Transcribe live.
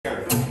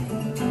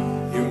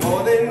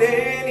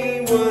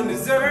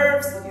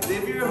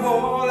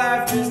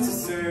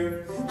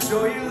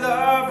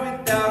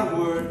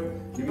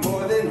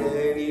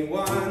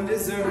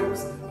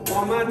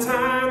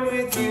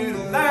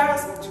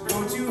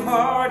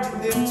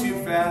hard to live too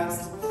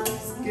fast.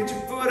 Just get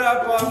your foot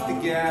up off the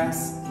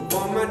gas. I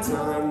want my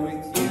time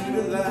with you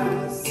to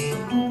last.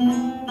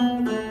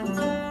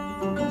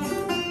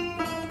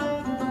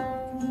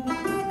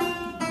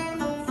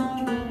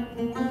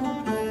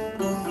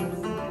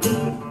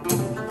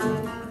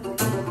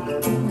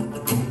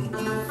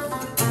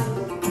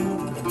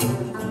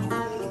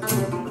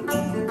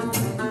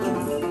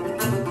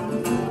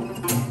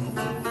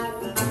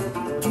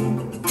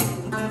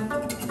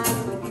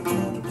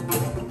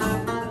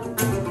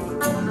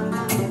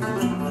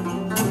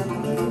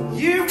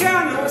 You've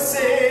got no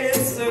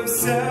sense of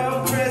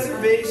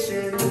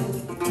self-preservation.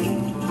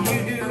 You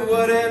do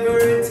whatever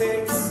it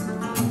takes.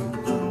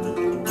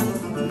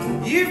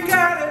 You've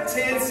got a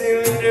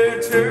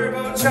 10-cylinder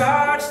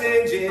turbocharged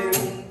engine,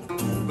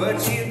 but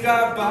you've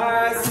got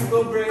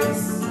bicycle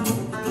brakes.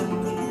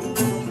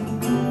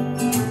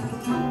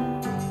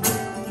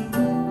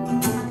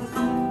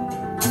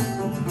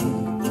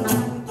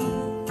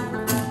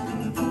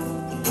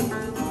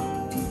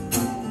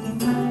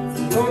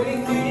 The only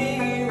thing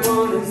you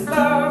want is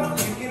love.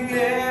 You can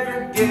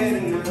never get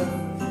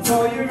enough. It's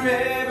all you're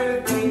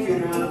ever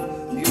thinking of.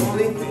 The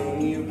only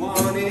thing you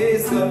want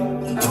is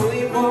love. I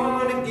only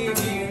want to give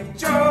you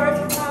joy. If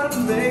you want to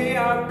play,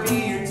 I'll be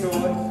your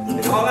toy.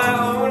 And all I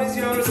own is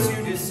yours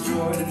to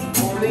destroy. I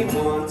only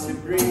want to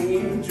bring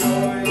you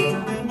joy.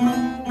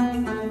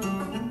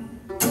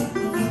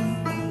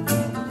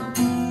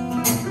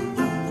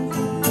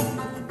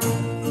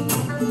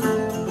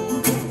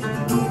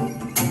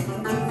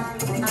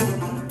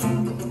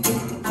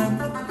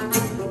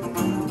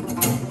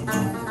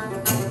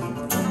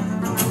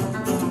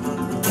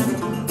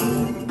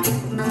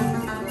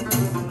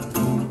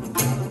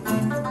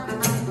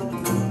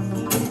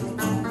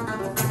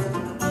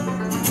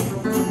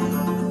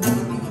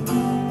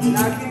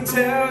 I can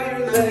tell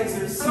your legs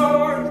are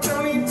sore,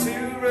 don't need to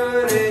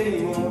run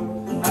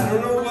anymore. I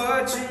don't know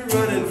what you're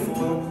running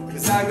for,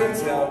 'cause I can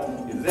tell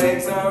your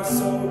legs are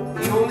sore.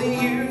 The only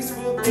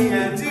useful thing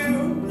I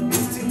do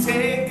is to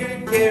take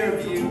good care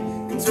of you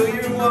until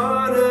you're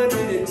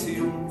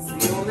 102. It's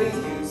the only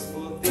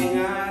useful thing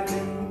I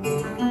do.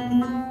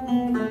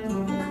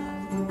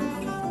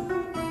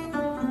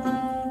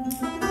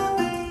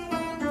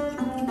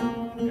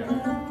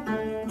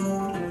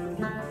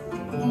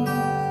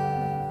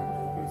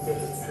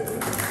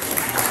 Yeah.